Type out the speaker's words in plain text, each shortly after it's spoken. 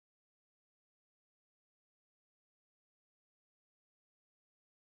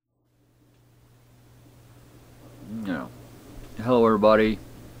Hello everybody.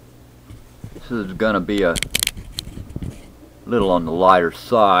 This is gonna be a little on the lighter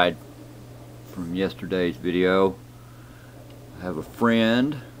side from yesterday's video. I have a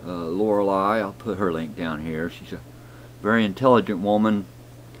friend, Lorelei. I'll put her link down here. She's a very intelligent woman,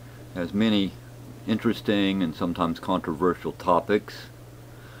 has many interesting and sometimes controversial topics,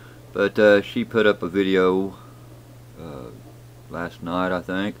 but she put up a video last night, I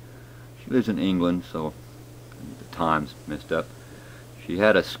think. She lives in England, so the time's messed up. She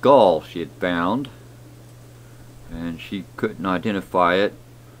had a skull she had found, and she couldn't identify it.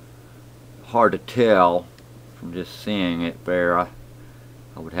 Hard to tell from just seeing it there. I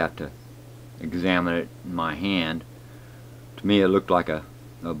would have to examine it in my hand. To me it looked like a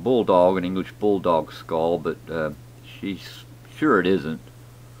bulldog, an English bulldog skull, but she's sure it isn't.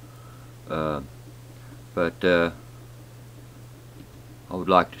 But I would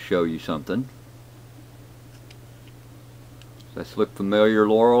like to show you something. Does this look familiar,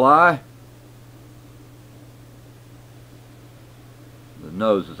 Lorelei? The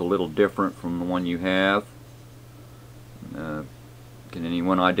nose is a little different from the one you have. Can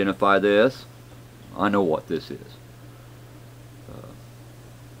anyone identify this? I know what this is.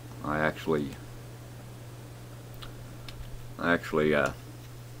 I actually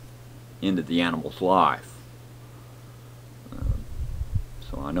ended the animal's life.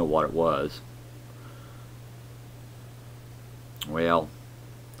 So I know what it was. Well,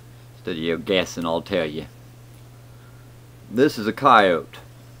 instead of you guessing, I'll tell you. This is a coyote.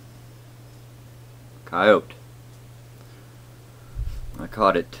 Coyote. I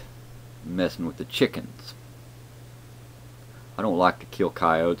caught it messing with the chickens. I don't like to kill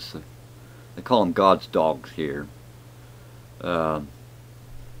coyotes. They call them God's dogs here. But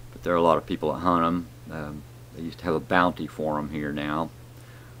there are a lot of people that hunt them. They used to have a bounty for them here now.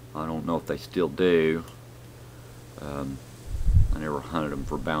 I don't know if they still do. I never hunted them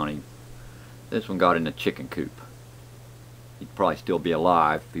for bounty. This one got in a chicken coop. He'd probably still be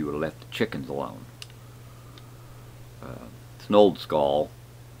alive if he would have left the chickens alone. It's an old skull.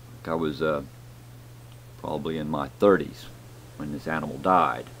 I was probably in my 30s when this animal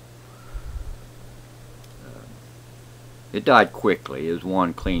died. It died quickly. It was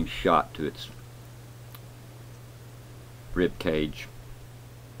one clean shot to its rib cage.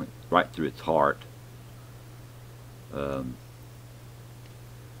 Went right through its heart.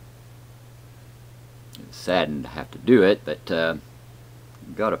 It's saddened to have to do it, but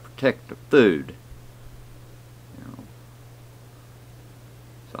you've got to protect the food. You know,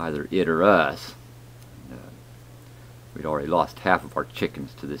 it's either it or us. We'd already lost half of our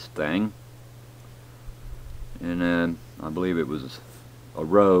chickens to this thing, and I believe it was a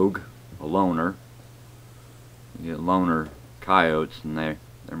rogue, a loner. You get loner coyotes, and they're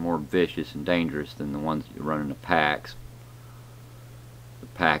more vicious and dangerous than the ones you run in the packs. The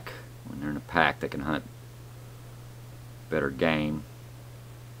pack, when they're in a pack, they can hunt better game.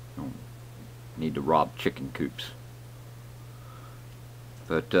 You don't need to rob chicken coops.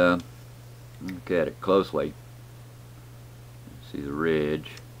 But look at it closely. See the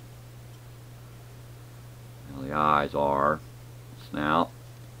ridge. How the eyes are. Snout.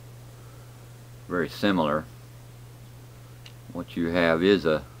 Very similar. What you have is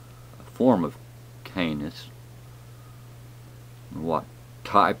a form of Canis. What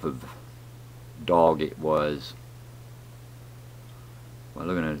type of dog it was, by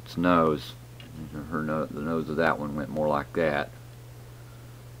looking at its nose, the nose of that one went more like that.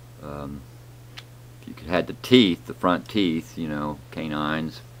 If you could had the teeth, the front teeth, you know,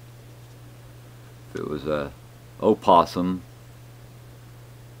 canines. If it was a opossum,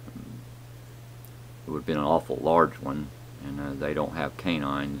 it would have been an awful large one, and they don't have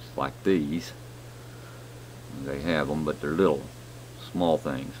canines like these. They have them, but they're little, small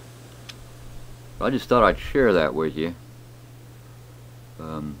things. I just thought I'd share that with you.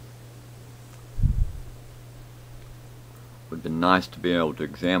 Would have been nice to be able to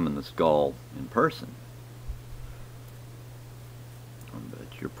examine the skull in person. But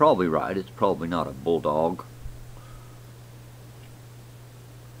you're probably right, it's probably not a bulldog.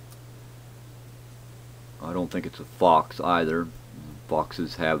 I don't think it's a fox either.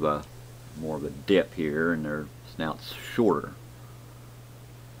 Foxes have more of a dip here, and their snout's shorter.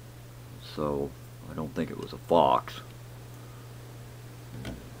 So I don't think it was a fox.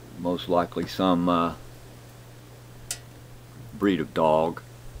 Most likely some breed of dog.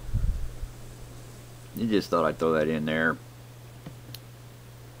 I just thought I'd throw that in there.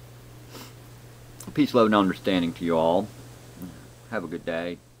 Peace, love, and understanding to you all. Have a good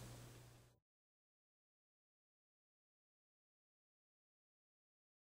day.